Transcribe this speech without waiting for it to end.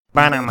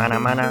Mana mana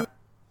mana.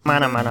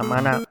 Mana mana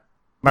mana.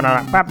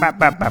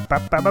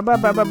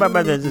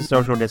 This is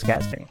Social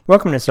Discasting.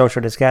 Welcome to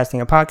Social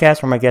Discasting, a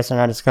podcast where my guests and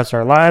I discuss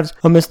our lives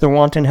amidst the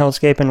wanton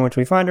hellscape in which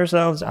we find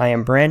ourselves. I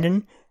am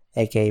Brandon,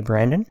 aka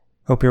Brandon.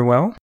 Hope you're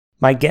well.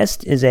 My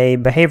guest is a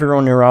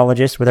behavioral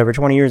neurologist with over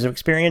 20 years of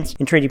experience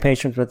in treating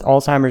patients with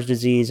Alzheimer's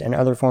disease and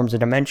other forms of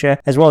dementia,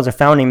 as well as a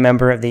founding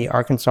member of the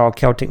Arkansas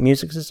Celtic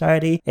Music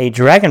Society, a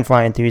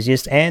dragonfly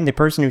enthusiast, and the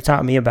person who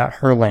taught me about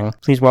hurling.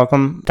 Please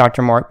welcome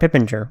Dr. Mark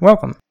Pippinger.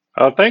 Welcome.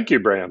 Thank you,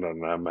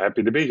 Brandon. I'm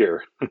happy to be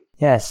here.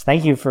 Yes,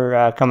 thank you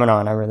for coming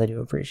on. I really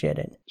do appreciate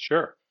it.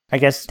 Sure. I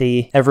guess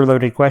the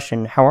ever-loaded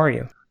question, how are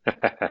you?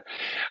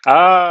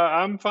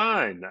 I'm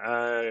fine.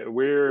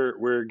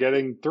 We're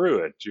getting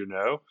through it, you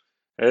know.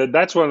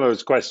 That's one of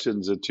those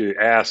questions that you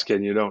ask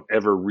and you don't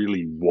ever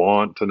really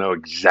want to know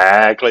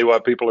exactly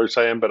what people are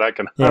saying, but I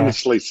can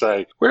honestly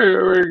say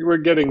we're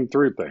getting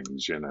through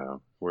things, you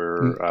know.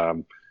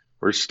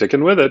 We're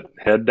sticking with it,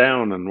 head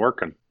down and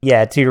working.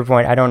 Yeah, to your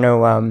point, I don't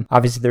know.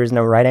 Obviously, there is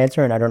no right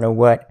answer, and I don't know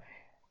what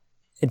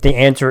the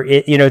answer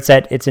is. You know, it's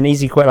an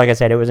easy question. Like I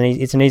said,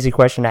 it's an easy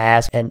question to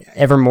ask, and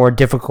ever more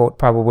difficult,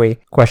 probably,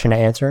 question to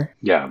answer.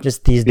 Yeah,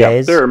 just these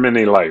days. There are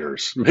many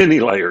layers.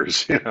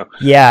 You know.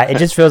 Yeah, it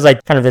just feels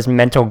like kind of this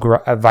mental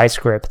vice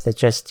grip that's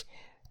just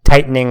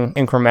tightening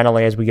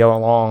incrementally as we go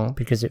along,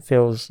 because it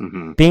feels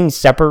being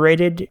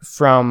separated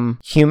from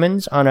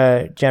humans on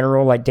a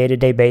general, like,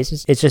 day-to-day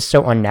basis, it's just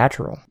so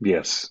unnatural.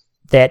 Yes.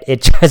 That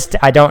it just,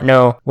 I don't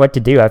know what to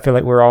do. I feel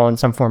like we're all in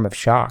some form of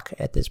shock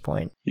at this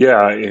point.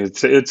 Yeah,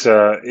 it's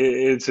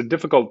a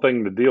difficult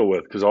thing to deal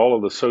with because all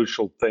of the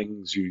social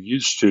things you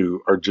used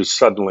to are just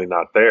suddenly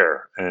not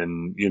there.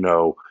 And, you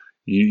know,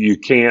 you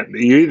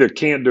either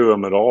can't do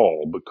them at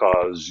all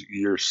because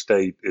your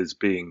state is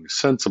being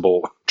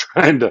sensible,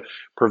 trying to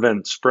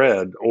prevent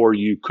spread, or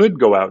you could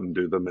go out and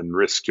do them and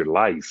risk your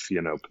life,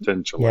 you know,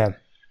 potentially. Yeah.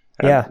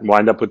 And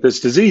wind up with this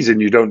disease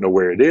and you don't know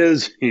where it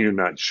is. You're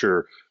not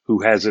sure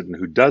who has it and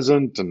who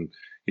doesn't. And,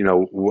 you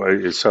know,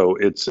 so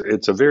it's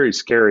a very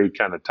scary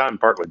kind of time,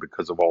 partly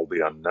because of all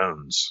the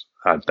unknowns,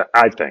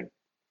 I think.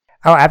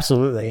 Oh,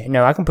 absolutely.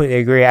 No, I completely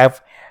agree.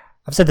 I've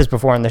said this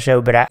before on the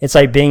show, but it's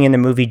like being in the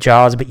movie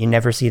Jaws, but you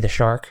never see the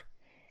shark.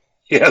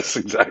 Yes,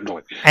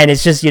 exactly. And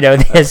it's just, you know,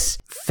 this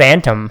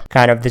phantom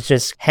kind of that's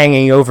just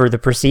hanging over the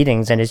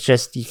proceedings, and it's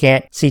just, you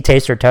can't see,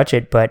 taste, or touch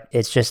it, but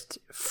it's just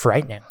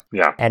frightening.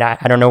 Yeah. And I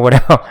don't know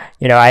what else,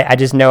 you know, I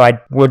just know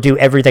I will do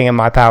everything in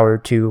my power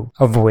to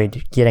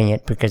avoid getting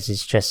it, because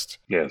it's just,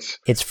 yes,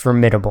 it's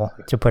formidable,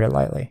 to put it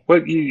lightly.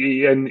 Well,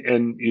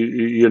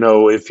 you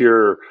know, if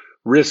your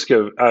risk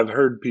of, I've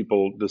heard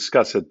people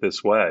discuss it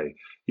this way,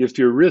 if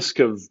your risk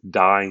of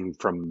dying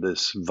from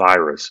this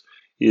virus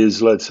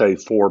is, let's say,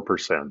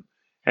 4%,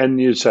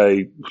 and you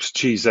say,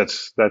 geez,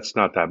 that's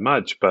not that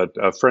much. But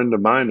a friend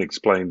of mine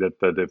explained it,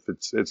 that if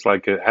it's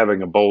like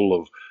having a bowl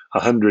of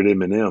 100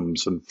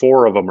 M&Ms and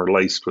 4 of them are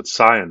laced with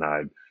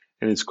cyanide.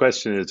 And his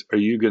question is, are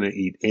you going to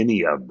eat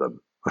any of them?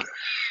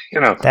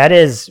 You know,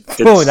 that's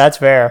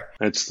fair.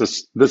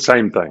 It's the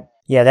same thing.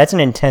 Yeah, that's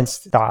an intense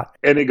thought.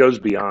 And it goes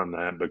beyond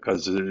that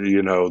because,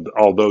 you know,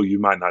 although you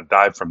might not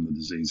die from the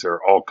disease, there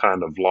are all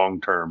kind of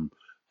long-term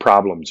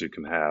problems you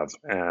can have.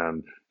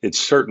 And it's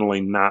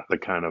certainly not the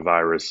kind of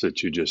virus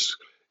that you just,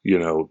 you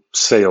know,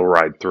 sail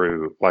right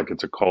through like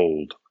it's a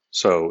cold.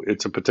 So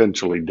it's a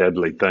potentially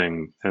deadly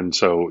thing. And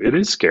so it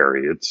is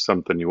scary. It's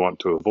something you want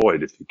to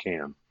avoid if you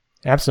can.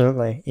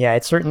 Absolutely. Yeah,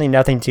 it's certainly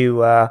nothing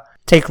to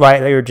take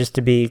lightly or just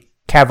to be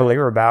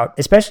cavalier about,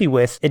 especially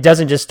with, it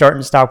doesn't just start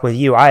and stop with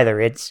you either.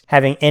 It's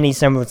having any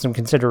semblance of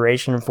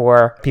consideration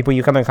for people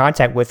you come in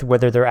contact with,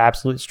 whether they're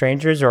absolute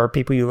strangers or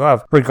people you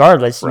love.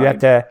 Regardless, right. You have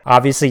to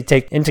obviously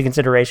take into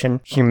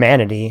consideration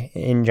humanity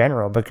in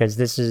general, because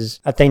this is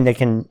a thing that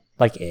can,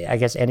 like, I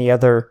guess any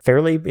other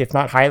fairly, if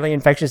not highly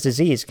infectious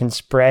disease, can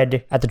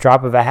spread at the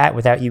drop of a hat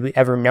without you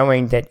ever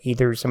knowing that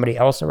either somebody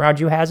else around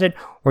you has it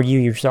or you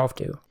yourself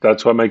do.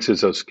 That's what makes it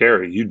so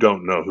scary. You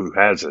don't know who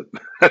has it.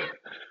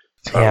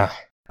 Yeah.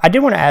 I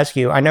did want to ask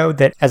you, I know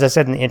that, as I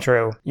said in the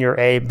intro, you're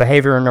a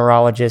behavioral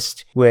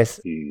neurologist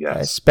with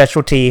a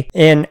specialty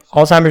in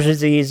Alzheimer's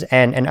disease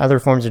and other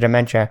forms of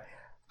dementia.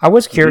 I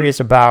was curious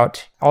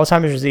about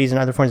Alzheimer's disease and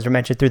other forms of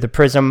dementia through the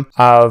prism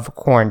of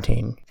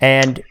quarantine.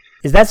 And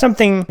is that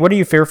something, what are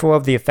you fearful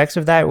of, the effects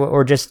of that,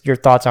 or just your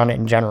thoughts on it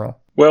in general?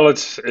 Well,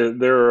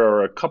 there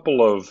are a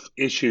couple of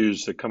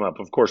issues that come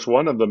up. Of course,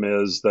 one of them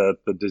is that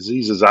the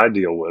diseases I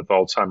deal with,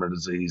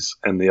 Alzheimer's disease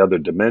and the other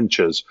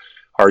dementias,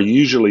 are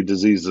usually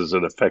diseases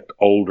that affect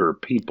older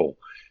people.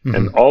 Mm-hmm.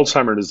 And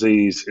Alzheimer's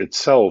disease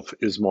itself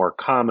is more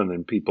common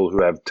in people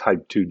who have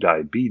type 2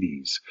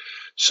 diabetes.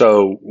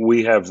 So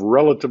we have,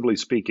 relatively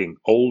speaking,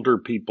 older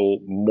people,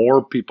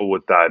 more people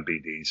with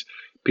diabetes,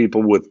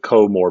 people with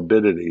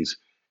comorbidities.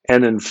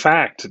 And in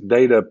fact,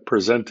 data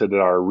presented at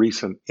our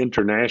recent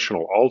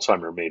international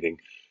Alzheimer meeting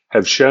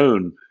have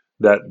shown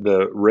that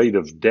the rate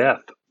of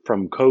death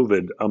from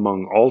COVID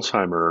among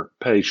Alzheimer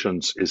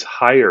patients is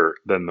higher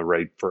than the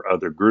rate for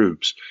other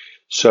groups.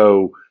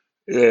 So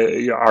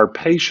our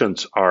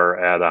patients are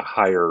at a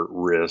higher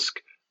risk.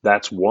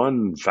 That's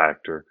one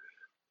factor.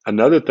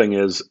 Another thing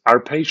is our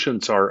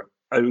patients are,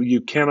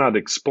 you cannot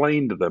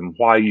explain to them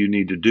why you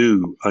need to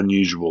do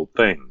unusual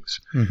things,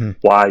 Hmm.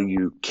 why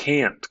you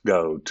can't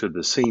go to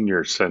the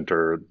senior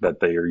center that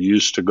they are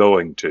used to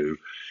going to.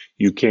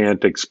 You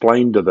can't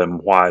explain to them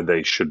why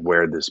they should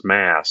wear this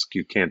mask.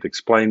 You can't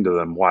explain to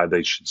them why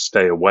they should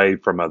stay away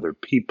from other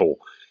people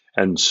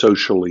and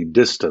socially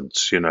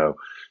distance.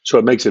 So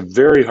it makes it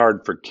very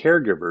hard for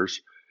caregivers,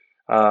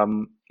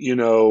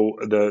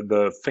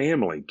 the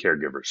family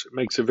caregivers. It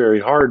makes it very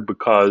hard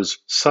because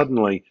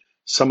suddenly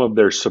some of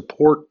their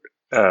support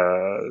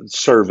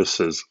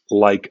services,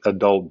 like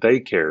adult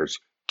daycares,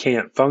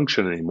 can't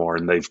function anymore,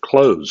 and they've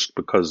closed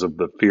because of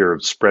the fear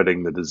of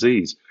spreading the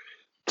disease.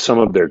 Some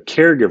of their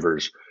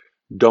caregivers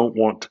don't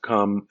want to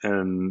come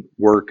and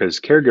work as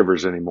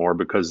caregivers anymore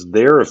because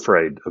they're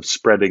afraid of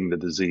spreading the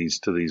disease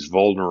to these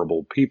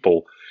vulnerable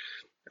people,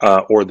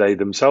 or they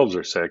themselves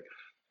are sick.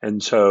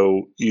 And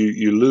so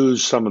you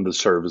lose some of the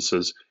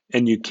services,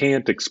 and you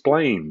can't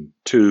explain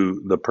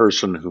to the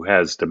person who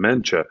has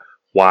dementia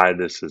why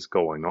this is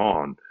going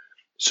on.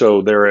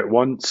 So they're at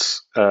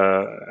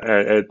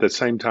the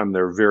same time,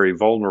 they're very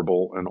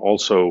vulnerable, and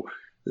also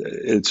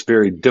it's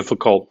very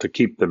difficult to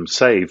keep them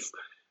safe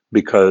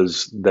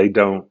because they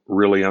don't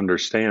really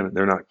understand.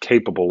 They're not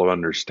capable of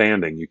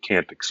understanding. You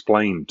can't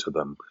explain to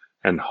them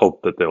and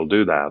hope that they'll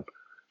do that.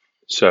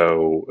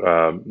 So,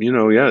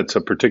 yeah, it's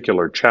a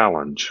particular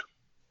challenge.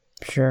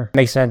 Sure.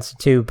 Makes sense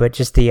too, but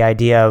just the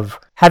idea of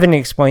having to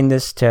explain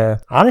this to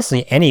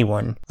honestly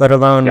anyone, let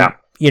alone, Yeah,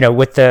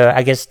 with the,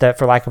 I guess,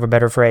 for lack of a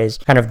better phrase,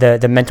 kind of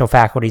the mental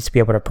faculties to be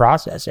able to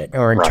process it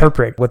or right.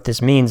 interpret what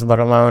this means, let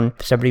alone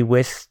somebody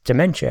with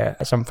dementia,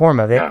 some form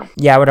of it. Yeah.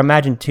 Yeah, I would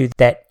imagine too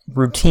that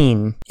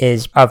routine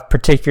is of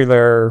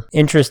particular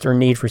interest or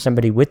need for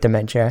somebody with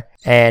dementia.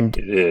 And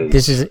It is.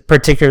 this is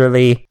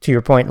particularly, to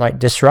your point, like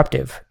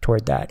disruptive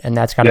toward that. And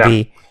that's got to Yeah.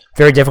 be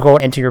very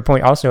difficult. And to your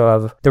point also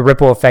of the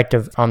ripple effect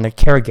on the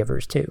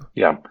caregivers too.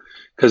 Yeah.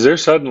 Because they're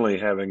suddenly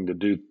having to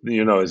do,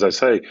 as I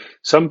say,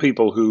 some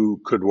people who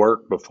could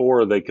work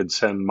before, they could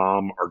send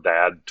mom or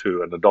dad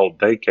to an adult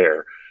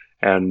daycare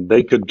and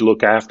they could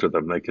look after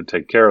them. They could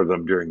take care of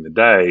them during the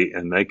day,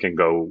 and they can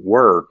go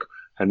work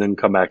and then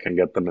come back and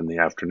get them in the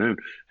afternoon.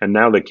 And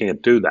now they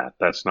can't do that.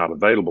 That's not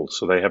available.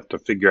 So they have to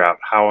figure out,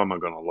 how am I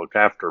going to look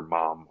after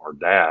mom or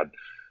dad?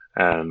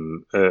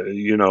 And,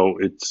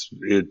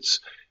 it's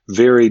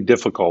very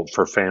difficult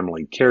for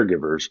family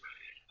caregivers.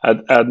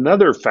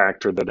 Another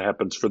factor that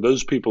happens for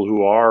those people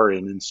who are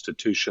in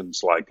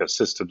institutions like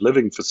assisted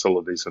living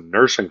facilities and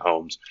nursing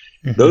homes,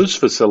 Mm-hmm. those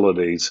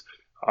facilities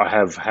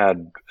have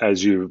had,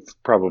 as you've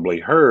probably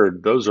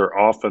heard, those are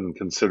often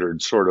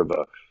considered sort of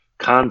a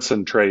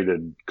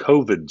concentrated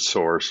COVID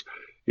source,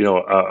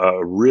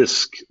 a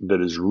risk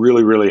that is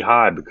really, really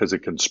high because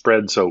it can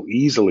spread so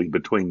easily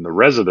between the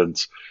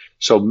residents.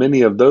 So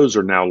many of those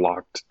are now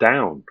locked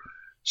down.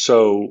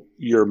 So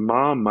your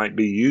mom might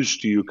be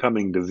used to you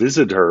coming to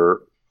visit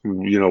her,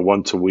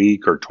 once a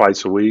week or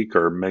twice a week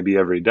or maybe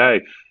every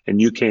day, and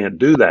you can't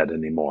do that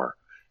anymore.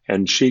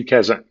 And she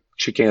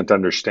can't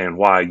understand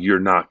why you're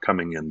not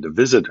coming in to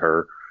visit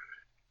her,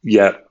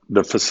 yet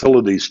the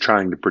facility's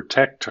trying to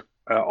protect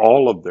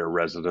all of their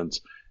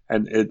residents.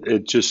 And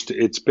it's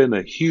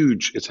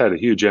had a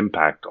huge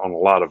impact on a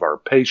lot of our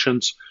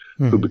patients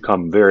who Mm-hmm.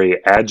 become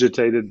very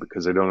agitated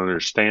because they don't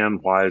understand,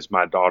 why is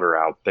my daughter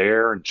out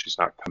there and she's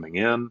not coming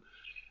in?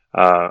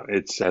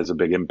 It has a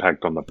big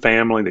impact on the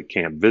family that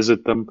can't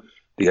visit them,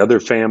 the other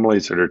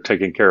families that are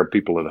taking care of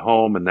people at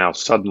home, and now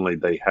suddenly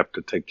they have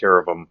to take care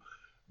of them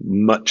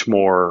much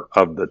more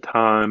of the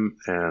time.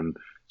 And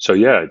so,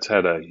 yeah, it's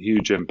had a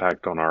huge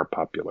impact on our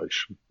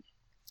population.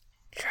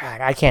 God,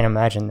 I can't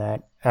imagine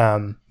that.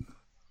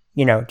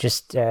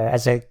 Just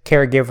as a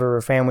caregiver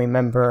or family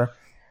member,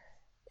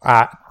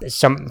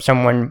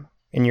 someone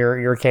in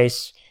your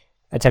case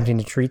attempting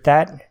to treat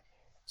that.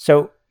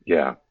 So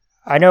Yeah.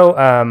 I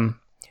know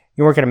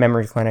you work at a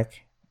memory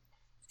clinic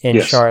in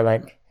Yes.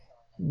 Charlotte.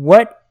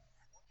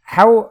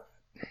 How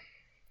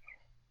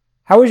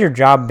has your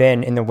job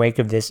been in the wake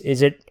of this?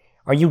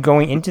 Are you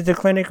going into the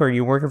clinic or are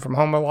you working from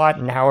home a lot?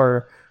 And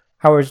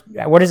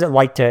what is it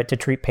like to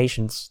treat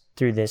patients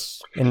through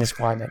this in this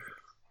climate?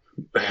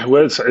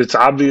 Well, it's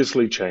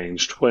obviously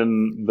changed.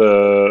 When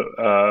the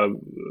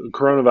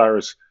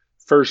coronavirus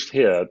first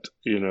hit,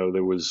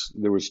 there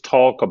was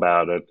talk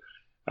about it.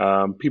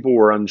 People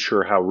were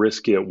unsure how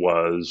risky it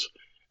was.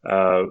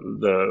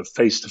 The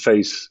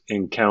face-to-face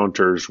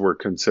encounters were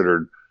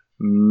considered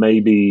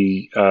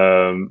maybe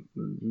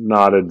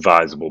not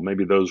advisable.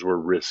 Maybe those were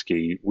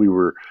risky. We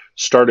were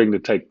starting to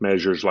take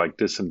measures like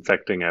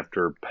disinfecting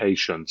after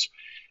patients.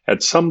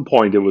 At some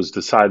point, it was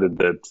decided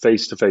that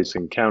face-to-face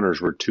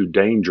encounters were too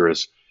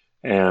dangerous,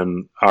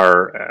 and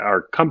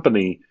our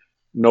company,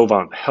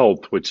 Novant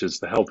Health, which is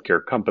the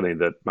healthcare company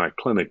that my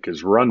clinic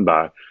is run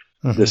by,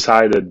 Mm-hmm.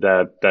 decided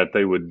that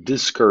they would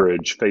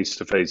discourage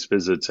face-to-face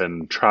visits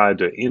and try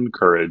to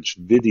encourage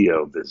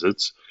video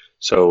visits.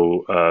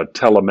 So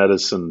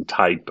telemedicine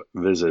type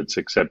visits,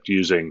 except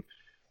using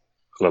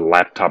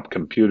laptop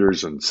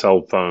computers and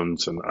cell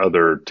phones and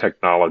other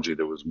technology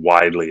that was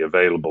widely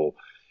available,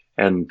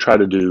 and try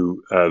to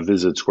do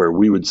visits where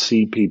we would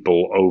see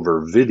people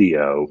over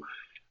video.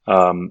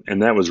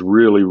 And that was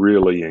really,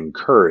 really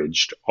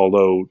encouraged.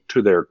 Although,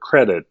 to their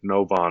credit,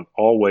 Novant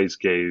always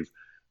gave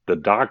the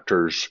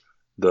doctors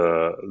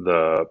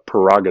the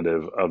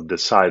prerogative of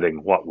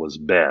deciding what was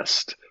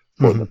best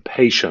for the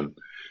patient.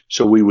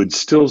 So we would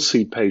still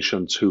see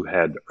patients who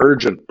had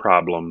urgent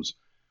problems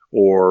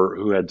or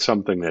who had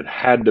something that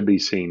had to be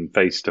seen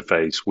face to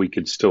face. We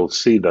could still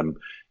see them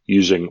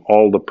using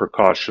all the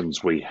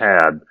precautions we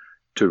had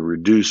to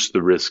reduce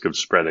the risk of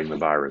spreading the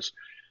virus.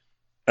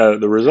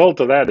 The result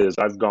of that is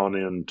I've gone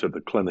into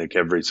the clinic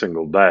every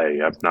single day.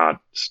 I've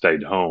not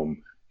stayed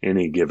home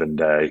any given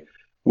day.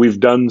 We've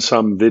done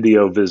some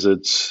video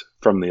visits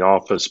from the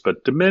office,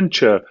 but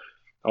dementia,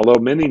 although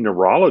many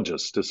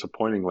neurologists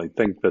disappointingly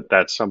think that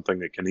that's something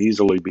that can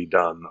easily be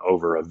done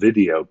over a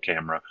video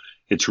camera,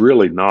 it's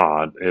really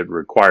not. It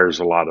requires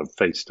a lot of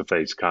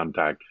face-to-face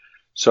contact.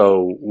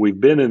 So we've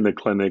been in the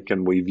clinic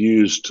and we've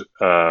used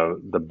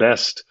the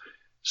best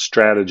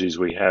strategies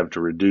we have to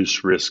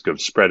reduce risk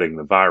of spreading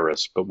the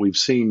virus, but we've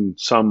seen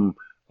some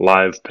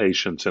live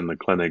patients in the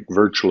clinic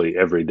virtually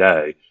every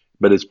day,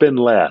 but it's been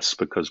less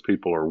because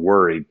people are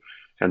worried.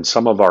 And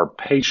some of our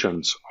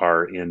patients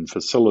are in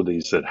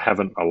facilities that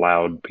haven't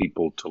allowed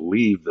people to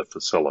leave the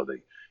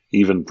facility,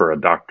 even for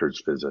a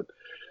doctor's visit.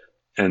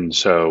 And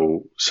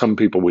so some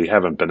people we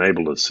haven't been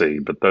able to see,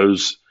 but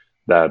those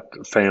that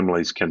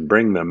families can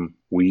bring them,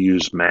 we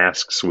use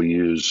masks, we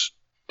use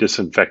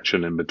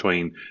disinfection in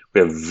between.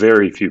 We have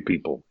very few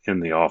people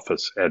in the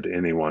office at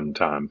any one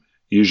time,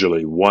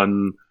 usually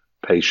one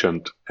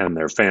patient and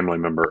their family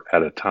member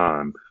at a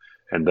time,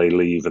 and they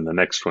leave and the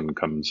next one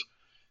comes.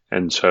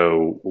 And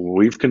so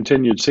we've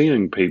continued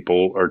seeing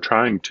people or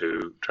trying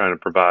to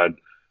provide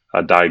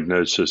a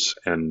diagnosis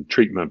and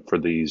treatment for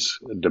these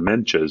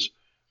dementias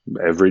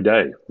every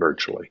day,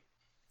 virtually.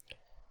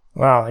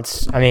 Wow.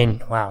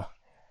 Wow.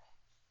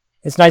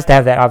 It's nice to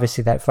have that,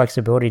 obviously, that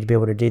flexibility to be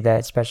able to do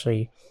that,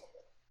 especially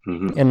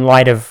in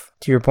light of,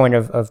 to your point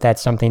of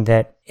that's something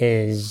that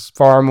is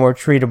far more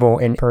treatable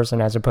in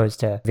person as opposed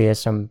to via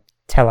some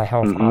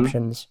telehealth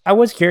options. I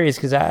was curious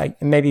because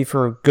maybe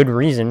for good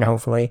reason,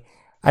 hopefully,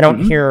 I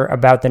don't hear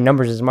about the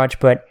numbers as much,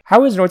 but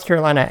how is North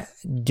Carolina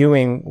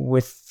doing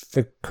with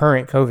the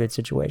current COVID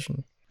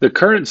situation? The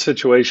current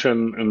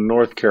situation in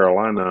North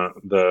Carolina,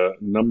 the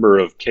number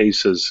of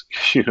cases,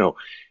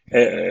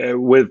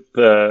 with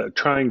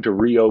trying to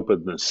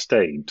reopen the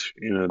state,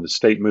 the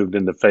state moved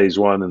into phase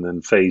 1 and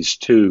then phase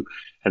 2,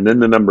 and then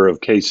the number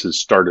of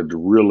cases started to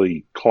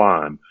really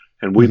climb.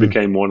 And we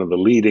became one of the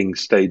leading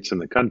states in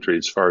the country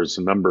as far as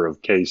the number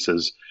of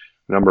cases,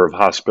 number of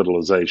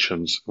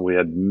hospitalizations. We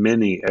had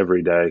many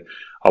every day.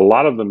 A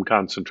lot of them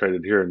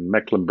concentrated here in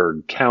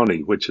Mecklenburg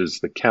County, which is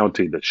the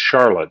county that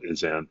Charlotte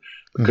is in,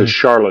 because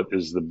Charlotte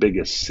is the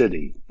biggest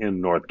city in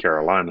North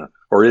Carolina,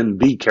 or in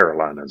the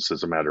Carolinas,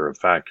 as a matter of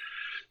fact.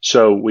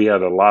 So we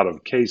had a lot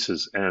of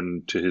cases,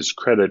 and to his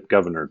credit,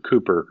 Governor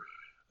Cooper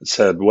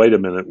said, wait a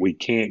minute, we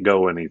can't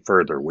go any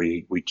further.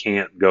 We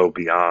can't go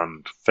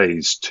beyond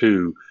phase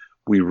 2.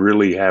 We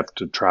really have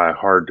to try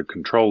hard to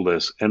control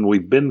this, and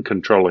we've been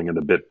controlling it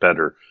a bit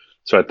better.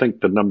 So I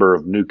think the number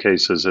of new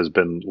cases has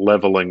been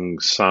leveling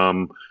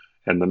some,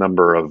 and the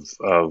number of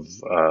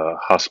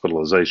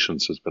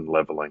hospitalizations has been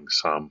leveling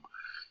some.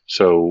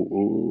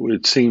 So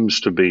it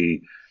seems to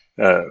be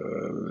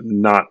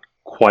not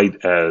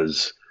quite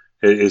as,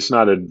 it's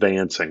not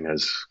advancing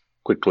as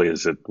quickly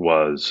as it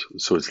was.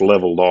 So it's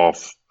leveled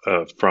off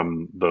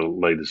from the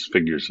latest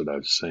figures that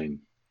I've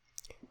seen.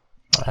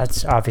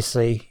 That's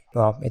obviously,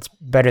 well, it's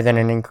better than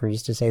an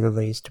increase to say the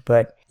least.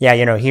 But yeah,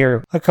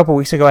 here a couple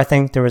weeks ago, I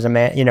think there was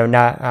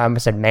I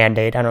almost said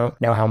mandate. I don't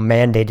know how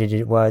mandated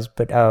it was,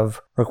 but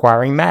of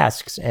requiring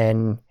masks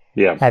and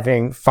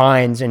having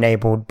fines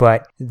enabled,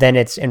 but then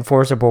it's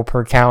enforceable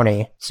per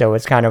county. So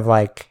it's kind of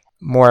like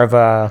more of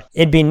a,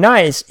 it'd be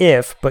nice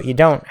if, but you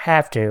don't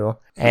have to.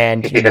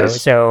 And,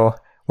 so,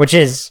 which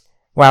is,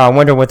 wow, I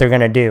wonder what they're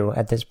going to do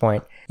at this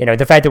point.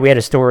 The fact that we had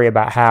a story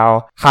about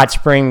how Hot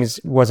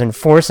Springs was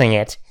enforcing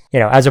it,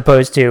 as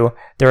opposed to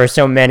there are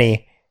so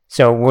many.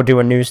 So we'll do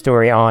a news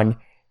story on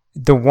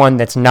the one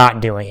that's not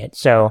doing it.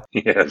 So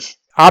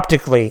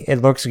optically, it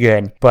looks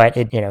good, but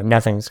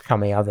nothing's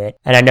coming of it.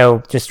 And I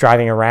know just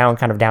driving around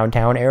kind of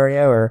downtown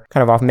area or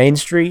kind of off Main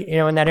Street,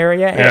 in that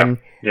area. And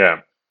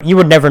you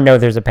would never know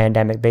there's a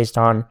pandemic based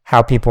on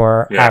how people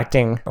are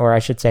acting, or I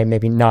should say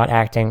maybe not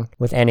acting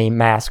with any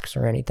masks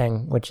or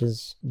anything, which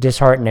is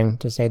disheartening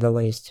to say the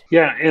least.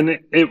 Yeah, and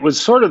it was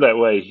sort of that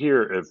way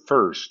here at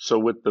first. So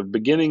with the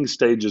beginning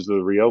stages of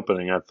the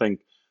reopening, I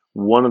think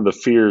one of the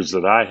fears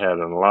that I had,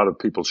 and a lot of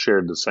people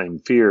shared the same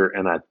fear,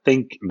 and I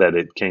think that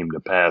it came to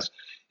pass,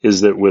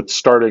 is that with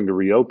starting to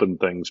reopen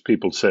things,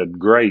 people said,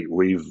 great,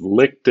 we've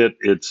licked it,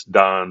 it's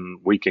done,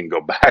 we can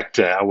go back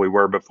to how we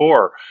were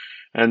before.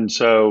 And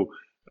so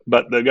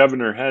but the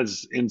governor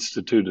has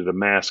instituted a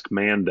mask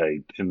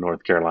mandate in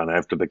North Carolina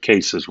after the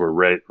cases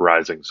were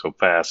rising so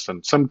fast.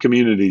 And some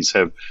communities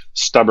have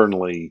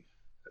stubbornly,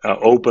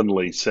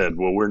 openly said,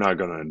 well, we're not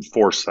going to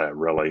enforce that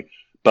really.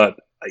 But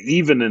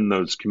even in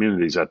those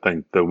communities, I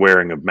think the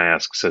wearing of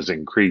masks has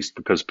increased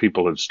because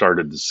people have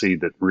started to see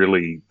that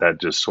really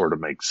that just sort of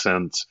makes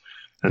sense.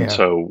 And Yeah.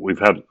 so we've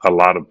had a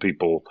lot of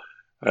people.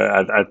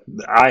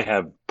 I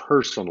have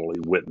personally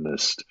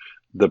witnessed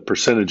the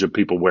percentage of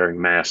people wearing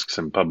masks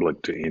in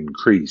public to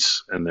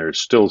increase, and there's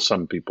still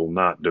some people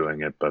not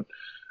doing it, but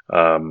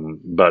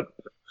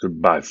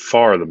by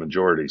far the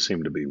majority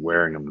seem to be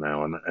wearing them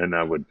now, and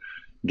I would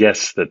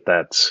guess that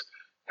that's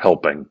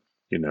helping,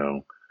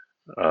 and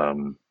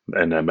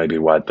that may be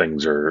why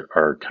things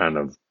are kind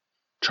of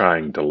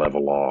trying to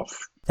level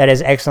off. That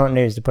is excellent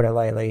news, to put it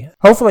lightly.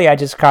 Hopefully I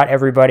just caught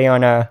everybody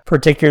on a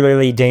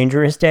particularly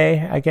dangerous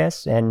day, I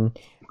guess, and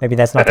maybe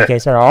that's not the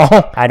case at all.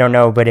 I don't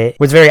know, but it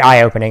was very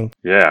eye-opening.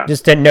 Yeah.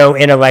 Just to know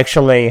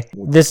intellectually,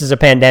 this is a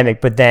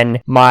pandemic, but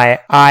then my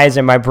eyes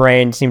and my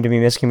brain seem to be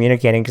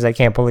miscommunicating because I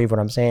can't believe what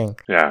I'm saying.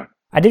 Yeah.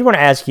 I did want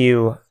to ask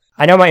you,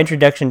 I know my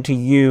introduction to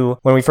you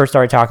when we first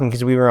started talking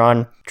because we were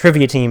on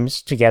trivia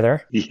teams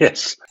together.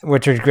 Yes.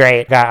 Which was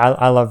great.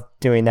 I love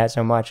doing that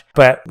so much.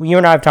 But you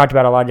and I have talked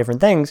about a lot of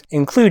different things,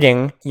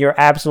 including your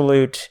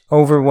absolute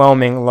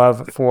overwhelming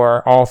love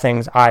for all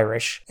things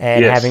Irish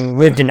and Yes. having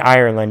lived in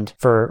Ireland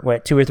for,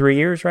 2 or 3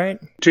 years, right?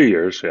 2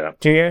 years, yeah.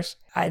 2 years?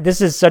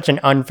 This is such an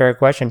unfair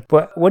question,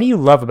 but what do you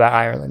love about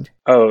Ireland?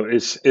 Oh,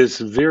 it's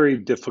very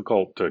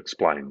difficult to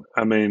explain.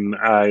 I mean,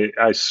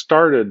 I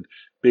started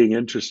being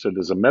interested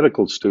as a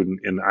medical student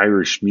in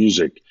Irish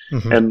music.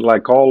 Mm-hmm. And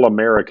like all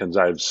Americans,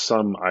 I have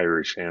some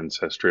Irish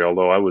ancestry,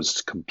 although I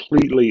was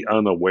completely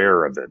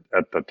unaware of it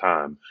at the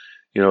time.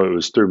 It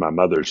was through my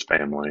mother's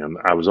family, and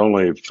I was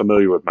only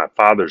familiar with my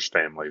father's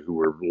family, who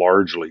were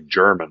largely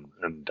German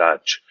and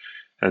Dutch.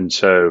 And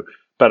so,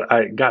 but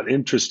I got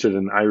interested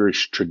in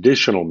Irish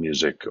traditional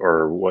music,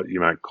 or what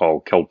you might call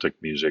Celtic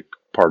music,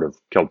 part of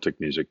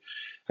Celtic music.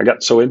 I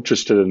got so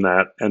interested in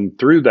that, and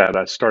through that,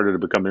 I started to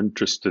become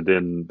interested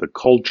in the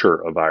culture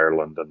of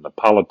Ireland and the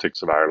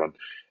politics of Ireland.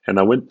 And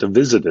I went to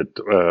visit it.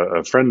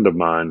 A friend of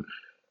mine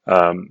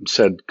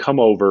said, "Come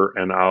over,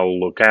 and I'll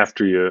look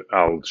after you.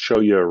 I'll show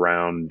you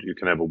around. You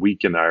can have a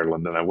week in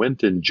Ireland." And I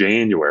went in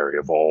January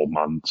of all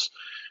months,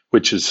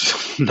 which is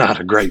not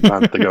a great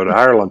month to go to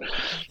Ireland,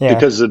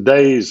 because the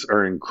days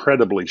are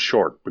incredibly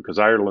short. Because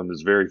Ireland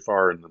is very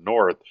far in the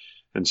north.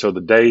 And so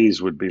the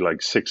days would be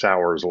like 6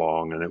 hours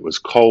long, and it was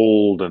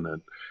cold, and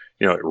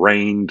it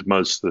rained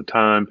most of the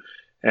time.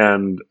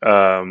 And,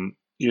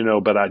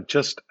 but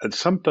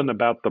something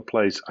about the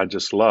place I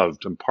just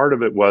loved. And part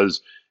of it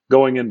was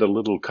going into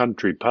little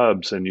country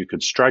pubs, and you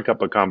could strike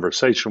up a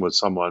conversation with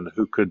someone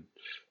who could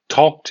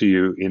talk to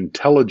you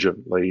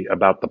intelligently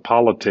about the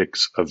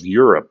politics of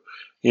Europe.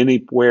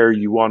 Anywhere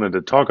you wanted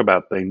to talk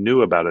about, they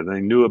knew about it. They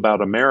knew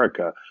about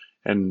America.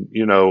 And,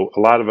 a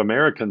lot of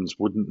Americans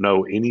wouldn't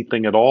know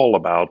anything at all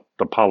about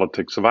the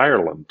politics of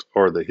Ireland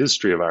or the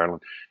history of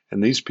Ireland.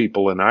 And these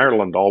people in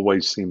Ireland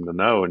always seem to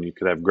know, and you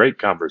could have great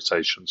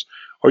conversations.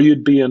 Or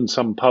you'd be in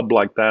some pub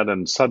like that,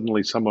 and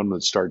suddenly someone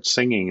would start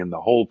singing, and the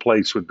whole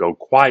place would go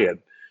quiet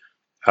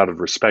out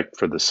of respect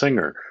for the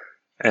singer.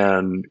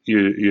 And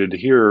you'd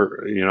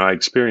hear, I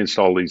experienced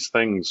all these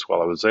things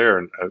while I was there.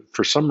 And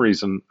for some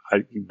reason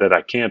that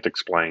I can't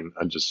explain,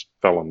 I just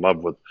fell in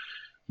love with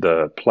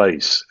the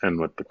place and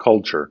with the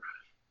culture.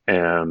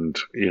 And,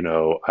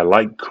 I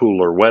like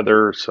cooler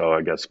weather, so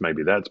I guess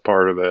maybe that's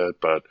part of it.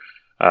 But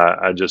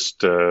I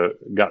just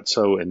got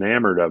so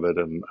enamored of it,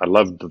 and I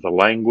loved the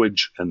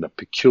language and the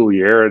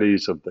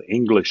peculiarities of the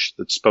English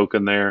that's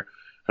spoken there.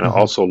 And I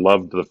also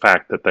loved the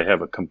fact that they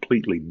have a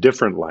completely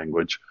different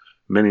language.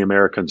 Many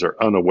Americans are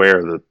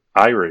unaware that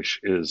Irish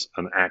is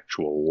an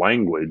actual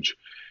language.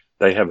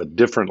 They have a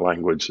different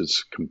language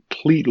that's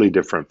completely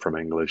different from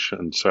English.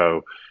 And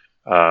so,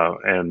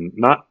 and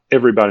not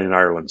everybody in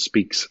Ireland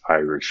speaks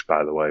Irish,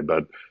 by the way,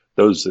 but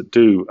those that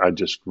do, I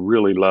just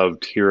really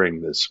loved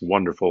hearing this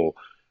wonderful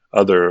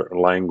other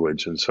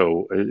language. And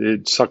so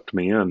it sucked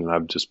me in, and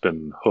I've just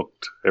been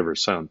hooked ever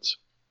since.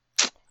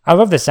 I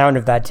love the sound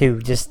of that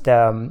too, just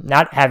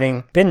not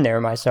having been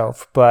there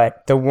myself,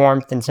 but the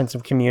warmth and sense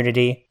of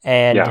community.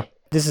 And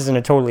this isn't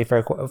a totally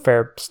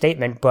fair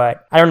statement,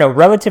 but I don't know,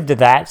 relative to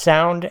that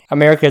sound,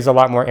 America is a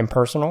lot more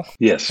impersonal.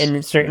 Yes.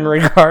 In certain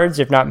regards,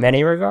 if not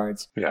many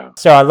regards. Yeah.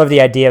 So I love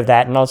the idea of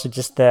that, and also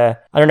just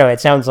it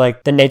sounds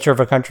like the nature of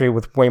a country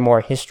with way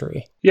more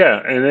history.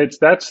 Yeah, and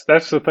that's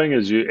the thing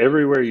is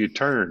everywhere you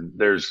turn,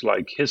 there's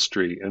like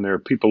history, and there are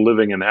people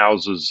living in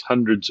houses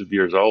hundreds of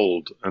years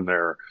old, and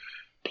there are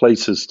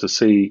places to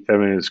see. I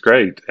mean, it's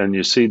great. And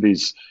you see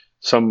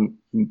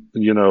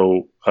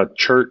a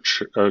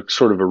church,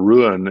 sort of a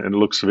ruin, and it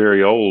looks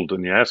very old.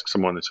 And you ask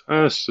someone,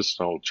 it's just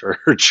an old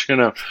church,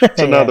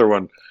 it's another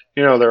one.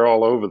 They're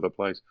all over the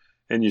place.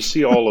 And you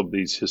see all of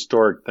these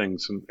historic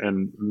things,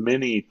 and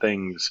many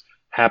things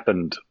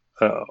happened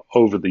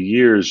over the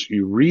years.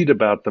 You read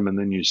about them, and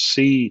then you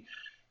see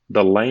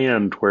the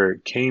land where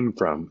it came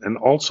from. And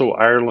also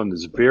Ireland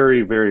is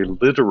very, very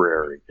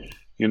literary.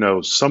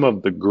 Some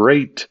of the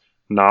great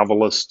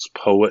novelists,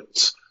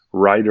 poets,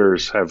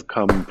 writers have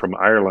come from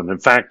Ireland. In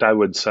fact, I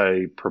would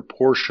say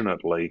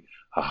proportionately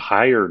a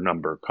higher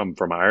number come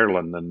from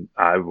Ireland than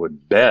I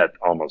would bet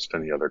almost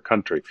any other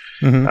country.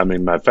 Mm-hmm. I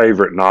mean, my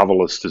favorite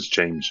novelist is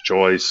James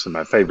Joyce, and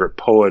my favorite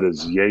poet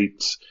is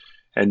Yeats.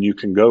 And you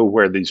can go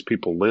where these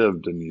people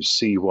lived and you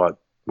see what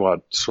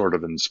sort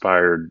of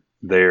inspired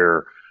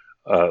their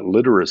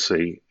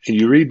literacy. And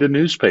you read the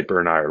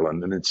newspaper in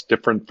Ireland, and it's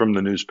different from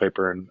the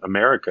newspaper in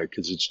America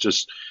because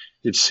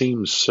it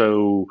seems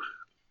so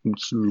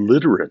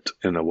literate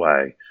in a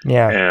way.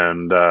 Yeah.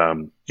 And,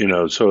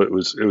 so it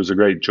was a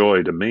great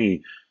joy to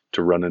me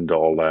to run into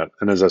all that.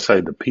 And as I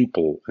say, the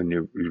people, and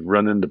you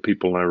run into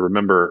people. And I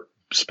remember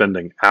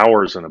spending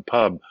hours in a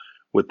pub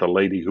with a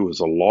lady who was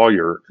a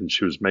lawyer, and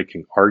she was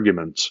making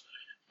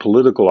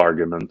political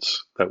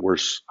arguments that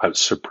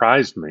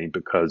surprised me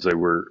because they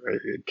were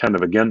kind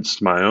of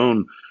against my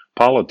own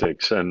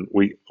politics. And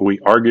we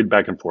argued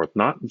back and forth,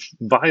 not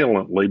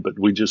violently, but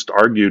we just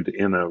argued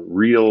in a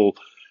real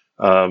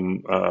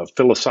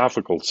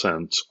philosophical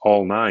sense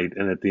all night.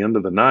 And at the end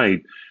of the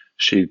night,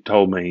 she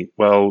told me,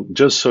 well,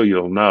 just so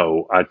you'll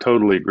know, I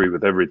totally agree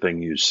with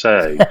everything you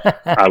say.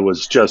 I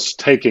was just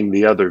taking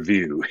the other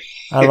view.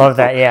 I love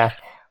that, yeah.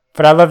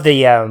 But I love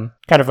the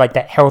kind of like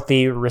that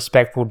healthy,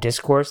 respectful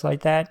discourse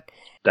like that.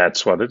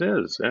 That's what it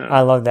is, yeah.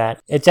 I love that.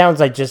 It sounds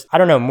like just, I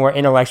don't know, more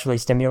intellectually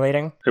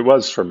stimulating. It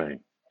was for me.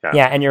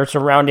 Yeah, and you're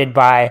surrounded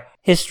by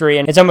history,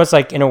 and it's almost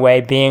like, in a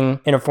way, being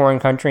in a foreign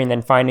country and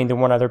then finding the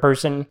one other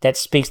person that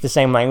speaks the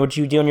same language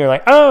you do, and you're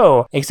like,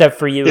 oh, except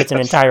for you, it's an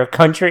entire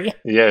country.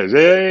 Yeah,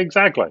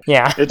 exactly.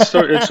 Yeah. It's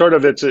one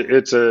of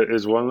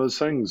those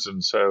things,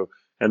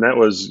 and that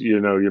was, you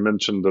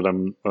mentioned that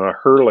I'm a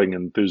hurling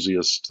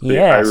enthusiast.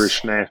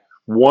 Yes.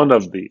 One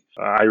of the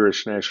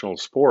Irish national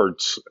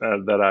sports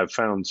that I've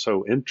found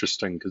so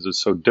interesting because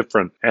it's so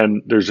different,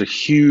 and there's a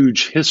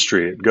huge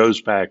history. It goes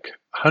back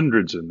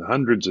hundreds and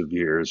hundreds of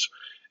years,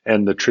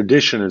 and the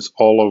tradition is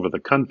all over the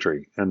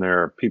country, and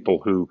there are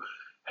people who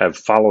have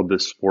followed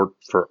this sport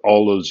for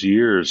all those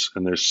years,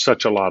 and there's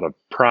such a lot of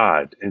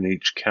pride in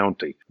each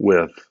county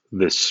with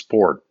this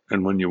sport.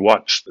 And when you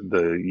watch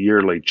the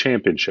yearly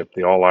championship,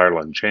 the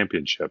All-Ireland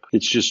Championship,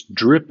 it's just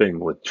dripping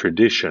with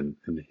tradition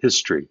and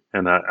history,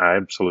 and I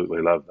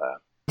absolutely love that.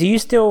 Do you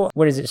still,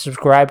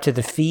 subscribe to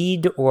the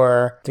feed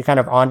or the kind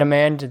of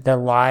on-demand, the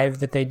live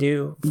that they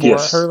do for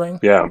hurling?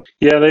 Yeah.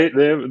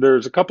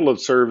 There's a couple of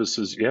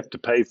services. You have to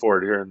pay for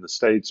it here in the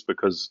States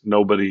because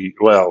not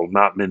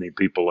many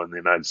people in the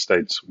United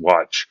States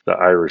watch the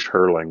Irish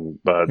hurling,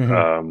 but,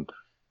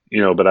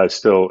 but I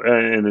still,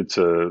 and it's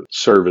a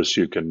service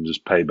you can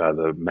just pay by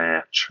the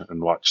match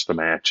and watch the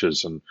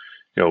matches and,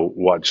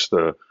 watch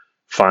the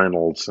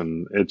finals,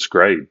 and it's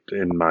great.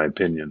 In my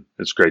opinion,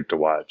 it's great to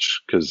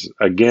watch because,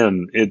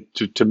 again,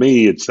 to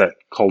me it's that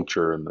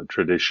culture and the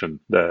tradition,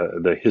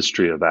 the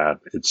history of that.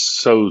 It's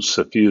so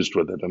suffused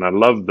with it, and I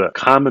love the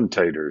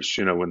commentators.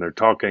 When they're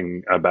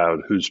talking about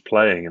who's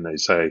playing, and they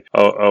say,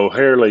 "Oh,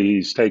 Hurley,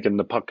 he's taken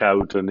the puck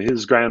out, and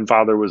his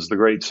grandfather was the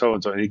great so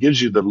and so," and he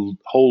gives you the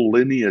whole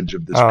lineage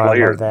of this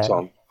player that's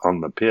on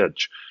the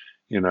pitch.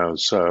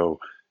 So.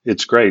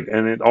 It's great.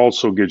 And it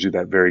also gives you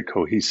that very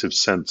cohesive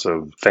sense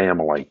of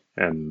family.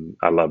 And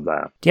I love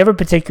that. Do you have a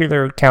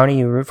particular county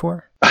you root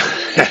for?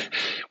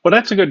 Well,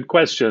 that's a good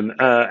question.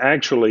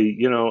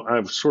 Actually,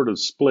 I've sort of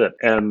split.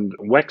 And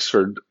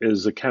Wexford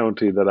is a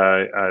county that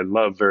I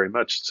love very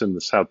much. It's in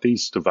the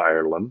southeast of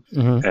Ireland.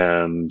 Mm-hmm.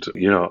 And,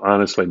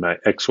 honestly, my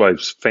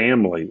ex-wife's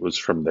family was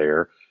from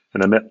there.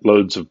 And I met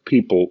loads of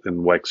people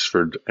in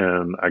Wexford,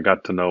 and I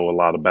got to know a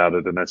lot about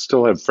it. And I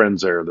still have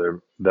friends there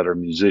that are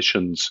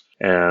musicians.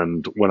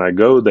 And when I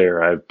go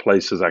there, I have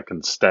places I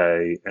can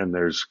stay. And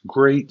there's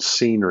great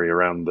scenery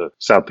around the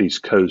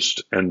southeast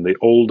coast. And the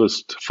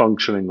oldest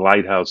functioning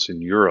lighthouse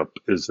in Europe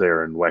is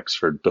there in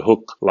Wexford, the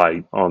Hook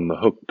Light on the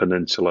Hook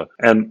Peninsula.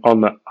 And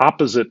on the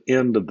opposite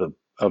end of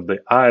the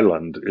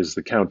island is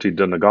the County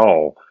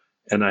Donegal.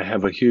 And I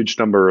have a huge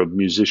number of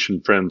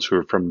musician friends who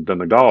are from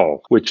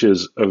Donegal, which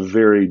is a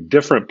very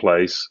different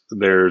place.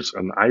 There's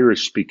an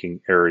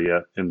Irish-speaking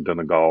area in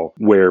Donegal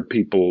where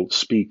people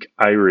speak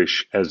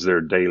Irish as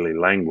their daily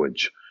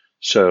language.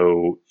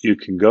 So you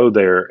can go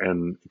there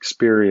and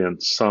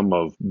experience some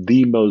of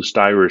the most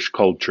Irish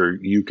culture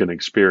you can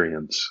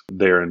experience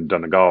there in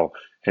Donegal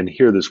and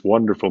hear this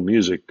wonderful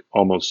music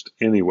almost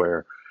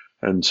anywhere.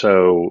 And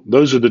so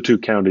those are the two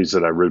counties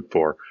that I root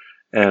for.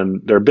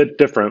 And they're a bit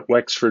different.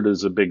 Wexford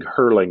is a big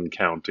hurling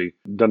county.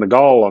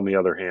 Donegal, on the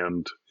other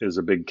hand, is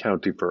a big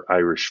county for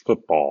Irish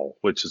football,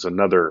 which is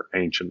another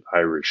ancient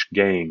Irish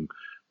game.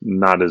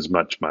 Not as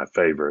much my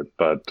favorite,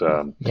 but...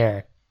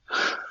 yeah.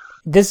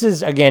 This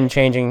is, again,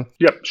 changing...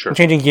 Yep, sure.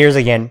 Changing gears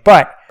again.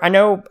 But I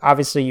know,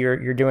 obviously,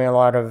 you're doing a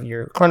lot of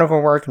your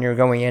clinical work and you're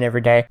going in every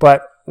day.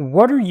 But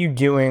what are you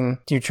doing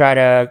to try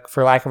to,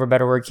 for lack of a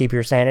better word, keep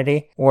your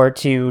sanity? Or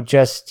to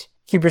just...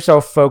 keep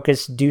yourself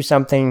focused, do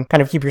something,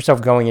 kind of keep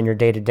yourself going in your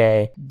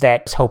day-to-day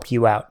that's helped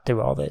you out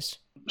through all this?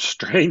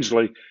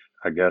 Strangely,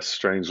 I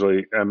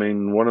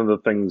mean, one of the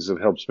things that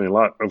helps me a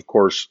lot, of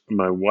course,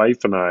 my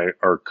wife and I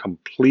are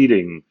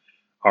completing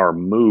our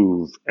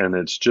move, and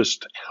it's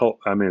just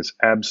I mean, it's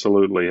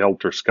absolutely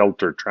helter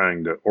skelter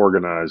trying to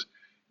organize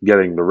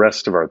getting the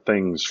rest of our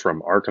things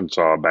from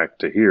Arkansas back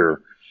to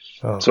here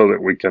Oh, so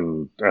that we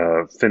can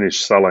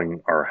finish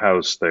selling our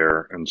house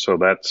there. And so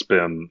that's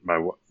been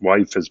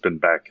wife has been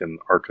back in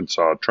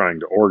Arkansas trying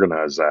to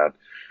organize that,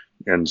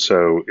 and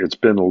so it's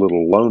been a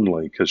little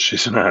lonely because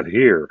she's not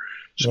here.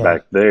 She's yeah.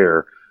 back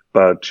there.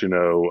 But,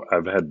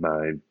 I've had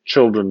my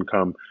children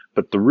come.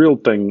 But the real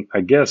thing,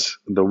 I guess,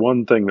 the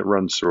one thing that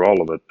runs through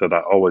all of it that I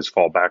always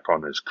fall back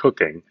on is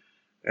cooking.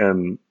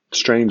 And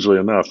strangely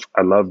enough,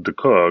 I love to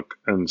cook.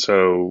 And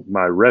so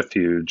my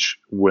refuge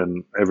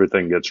when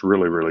everything gets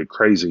really, really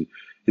crazy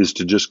is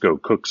to just go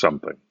cook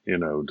something,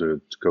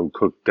 to go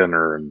cook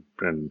dinner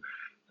and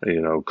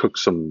cook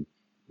some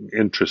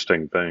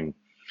interesting thing.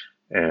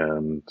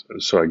 And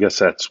so I guess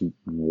that's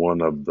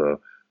one of the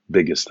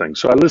biggest things.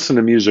 So I listen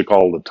to music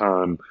all the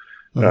time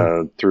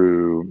Mhm.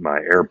 through my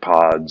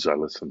AirPods. I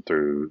listen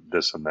through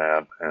this and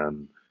that,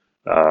 and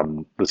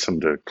listen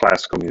to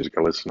classical music.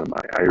 I listen to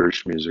my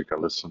Irish music. I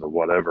listen to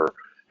whatever.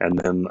 And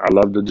then I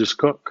love to just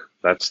cook.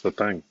 That's the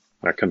thing.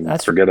 I can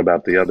That's forget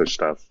about the other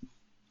stuff.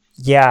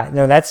 Yeah,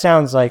 no, that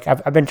sounds like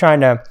I've been trying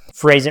to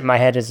phrase it in my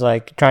head as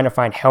like trying to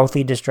find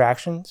healthy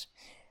distractions.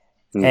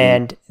 Hmm.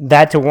 And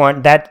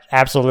that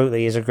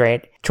absolutely is a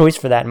great choice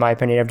for that, in my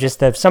opinion, of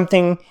just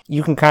something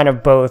you can kind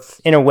of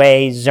both, in a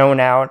way, zone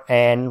out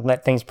and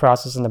let things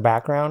process in the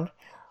background.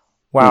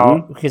 Wow,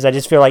 Hmm. because I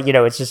just feel like,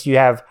 it's just you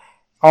have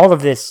all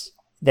of this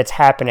that's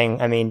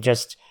happening. I mean,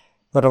 just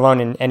let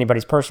alone in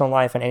anybody's personal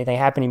life and anything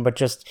happening, but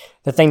just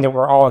the thing that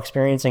we're all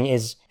experiencing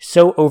is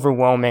so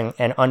overwhelming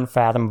and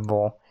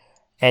unfathomable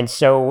and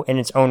so, in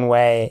its own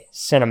way,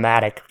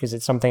 cinematic because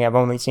it's something I've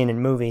only seen in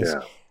movies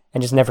Yeah.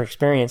 and just never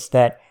experienced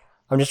that.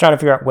 I'm just trying to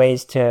figure out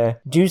ways to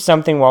do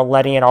something while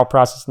letting it all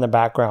process in the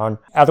background.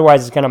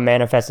 Otherwise, it's going to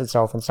manifest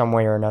itself in some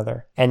way or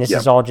another. And this Yeah.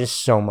 is all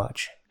just so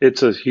much.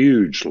 It's a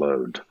huge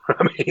load.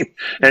 I mean,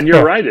 and you're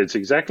Yeah. right. It's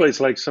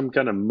like some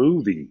kind of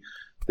movie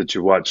that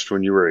you watched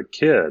when you were a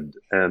kid.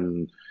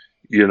 And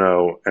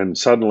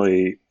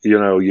suddenly,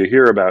 you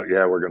hear about,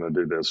 yeah, we're going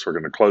to do this. We're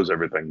going to close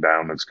everything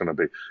down. It's going to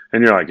be,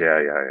 and you're like, yeah,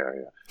 yeah, yeah,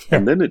 yeah. Yeah.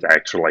 And then it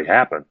actually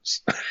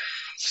happens.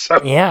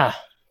 So Yeah.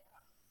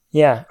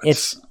 Yeah.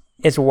 it's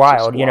It's just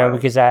wild, wild.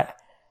 because I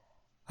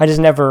just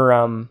never,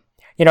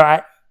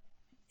 I,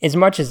 as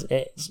much as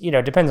it's,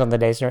 it depends on the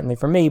day, certainly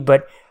for me,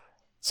 but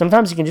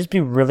sometimes it can just be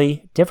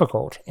really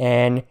difficult.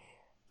 And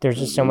there's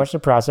just so Hmm. much to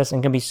process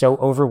and can be so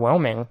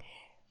overwhelming.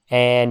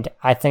 And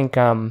I think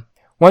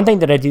one thing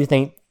that I do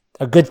think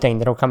a good thing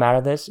that'll come out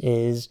of this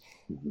is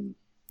Hmm.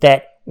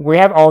 that we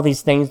have all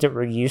these things that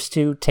we're used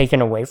to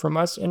taken away from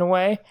us in a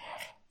way.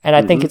 And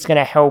I think Hmm. it's going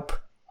to help,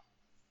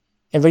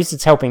 at least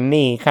it's helping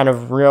me kind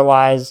of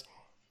realize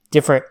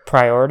different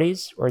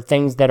priorities or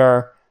things that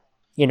are,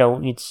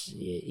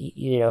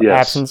 Yes.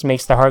 absence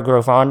makes the heart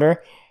grow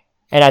fonder.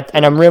 And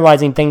Yeah. I'm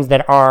realizing things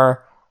that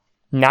are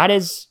not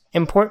as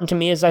important to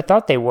me as I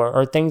thought they were,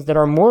 or things that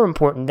are more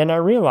important than I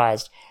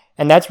realized.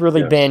 And that's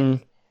really Yes.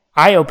 been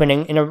eye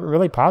opening in a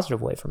really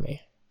positive way for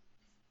me.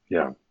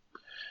 Yeah.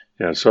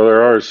 Yeah. So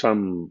there are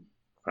some,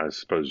 I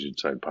suppose you'd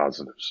say,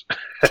 positives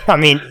I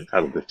mean,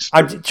 out of the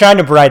I'm experience. trying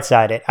to bright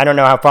side it. I don't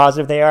know how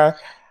positive they are,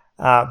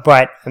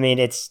 but I mean,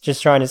 it's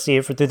just trying to see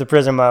it through the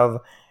prism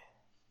of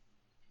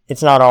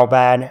it's not all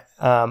bad.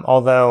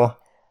 Although,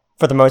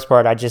 for the most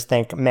part, I just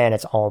think, man,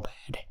 it's all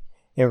bad.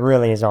 It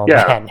really is all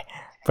Yeah. bad.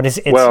 But it's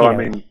Well, I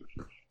mean,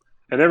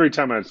 and every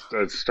time I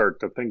start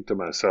to think to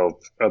myself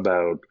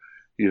about,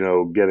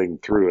 getting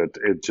through it,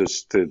 it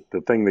just, the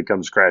thing that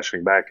comes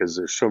crashing back is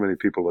there's so many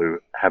people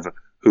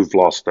who've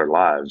lost their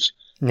lives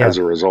yeah, as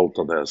a result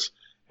of this.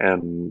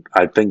 And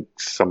I think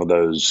some of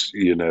those,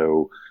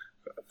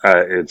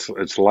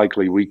 it's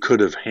likely we could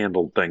have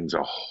handled things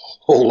a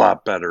whole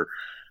lot better,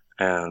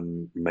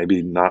 and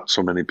maybe not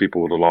so many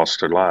people would have lost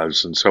their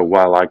lives. And so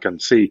while I can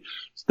see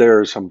there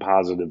are some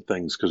positive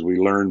things because we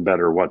learn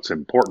better what's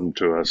important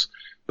to us,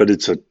 but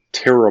it's a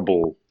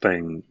terrible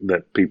thing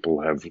that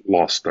people have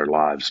lost their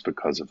lives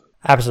because of it.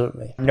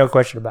 absolutely, no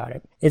question about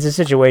it. It's a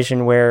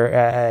situation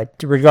where,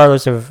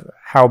 regardless of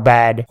how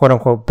bad, quote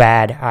unquote,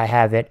 bad I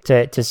have it,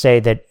 to say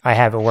that I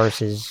have it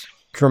worse is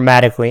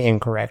dramatically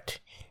incorrect,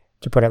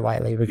 to put it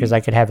lightly, because I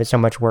could have it so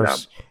much Yeah.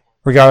 worse,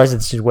 regardless of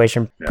the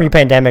situation, Yeah.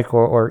 pre-pandemic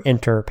or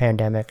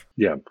inter-pandemic.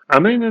 Yeah. I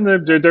mean, and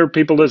there are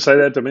people that say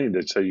that to me,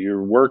 that say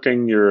you're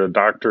working, you're a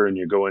doctor and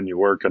you go and you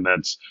work, and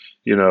that's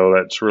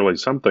really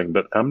something.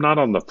 But I'm not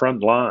on the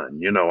front line.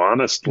 Yeah,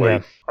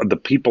 Honestly, the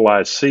people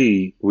I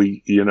see,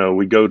 we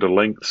go to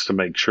lengths to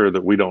make sure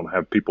that we don't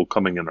have people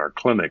coming in our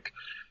clinic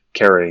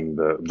carrying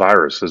the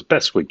virus as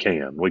best we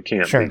can. We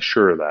can't be sure.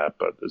 sure of that,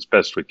 but as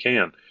best we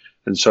can.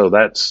 And so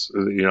that's,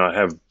 I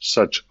have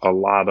such a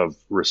lot of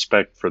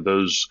respect for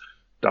those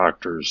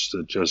doctors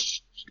that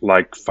just,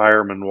 like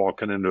firemen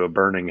walking into a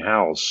burning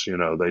house,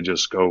 they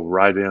just go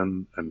right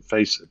in and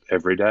face it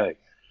every day.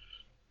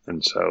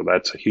 And so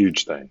that's a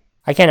huge thing.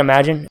 I can't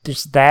imagine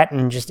just that,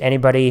 and just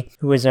anybody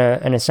who is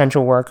an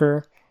essential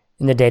worker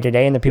in the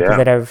day-to-day, and the people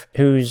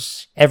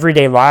whose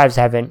everyday lives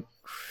haven't,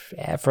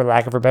 for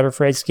lack of a better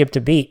phrase, skipped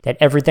a beat, that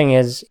everything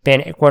has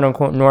been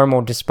quote-unquote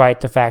normal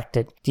despite the fact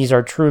that these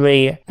are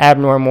truly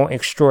abnormal,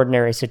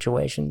 extraordinary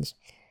situations.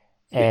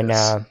 And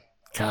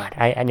God,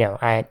 I know,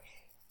 I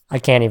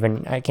can't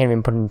even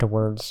put it into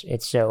words.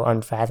 It's so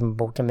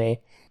unfathomable to me.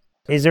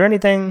 Is there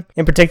anything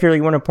in particular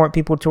you want to point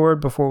people toward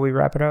before we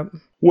wrap it up?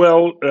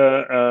 Well,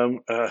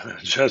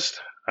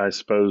 just, I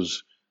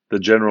suppose, the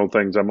general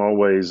things. I'm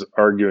always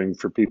arguing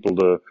for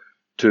people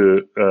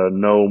to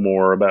know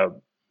more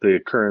about the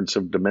occurrence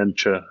of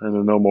dementia and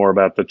to know more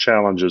about the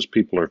challenges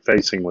people are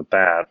facing with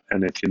that.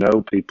 And if you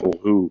know people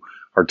who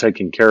are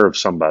taking care of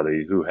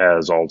somebody who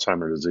has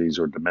Alzheimer's disease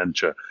or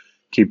dementia,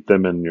 keep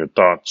them in your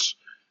thoughts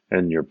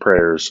and your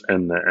prayers.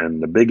 And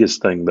the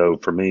biggest thing, though,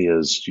 for me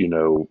is,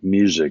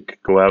 music.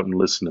 Go out and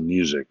listen to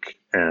music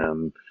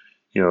and,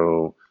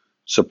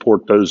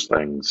 support those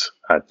things,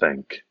 I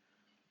think.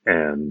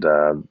 And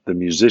the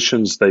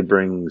musicians, they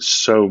bring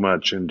so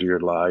much into your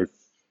life.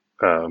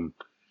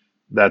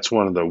 That's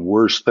one of the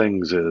worst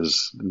things,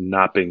 is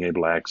not being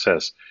able to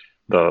access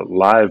the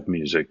live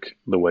music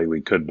the way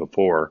we could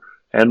before.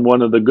 And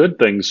one of the good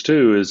things,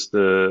 too, is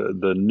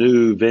the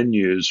new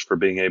venues for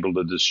being able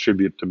to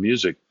distribute the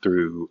music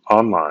through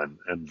online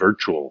and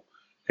virtual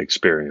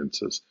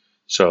experiences.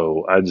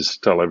 So I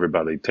just tell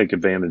everybody, take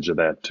advantage of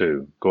that,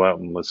 too. Go out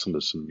and listen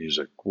to some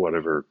music,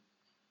 whatever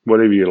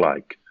you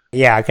like.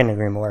 Yeah, I couldn't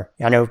agree more.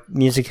 I know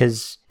music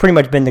has pretty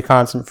much been the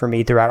constant for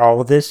me throughout all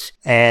of this,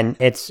 and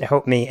it's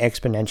helped me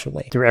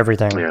exponentially through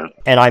everything. Yeah.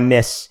 And I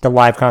miss the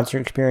live concert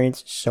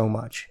experience so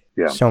much.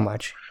 Yeah. So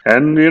much.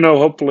 And,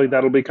 hopefully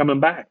that'll be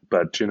coming back.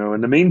 But,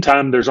 in the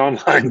meantime, there's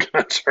online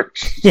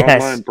concerts,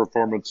 online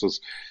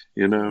performances,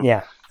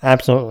 Yeah,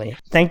 absolutely.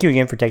 Thank you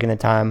again for taking the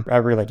time. I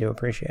really do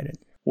appreciate it.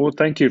 Well,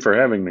 thank you for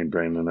having me,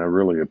 Brandon. I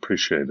really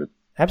appreciate it.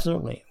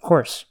 Absolutely. Of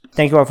course.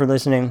 Thank you all for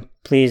listening.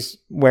 Please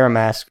wear a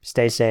mask,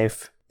 stay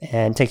safe,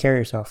 and take care of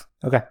yourself.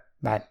 Okay,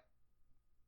 bye.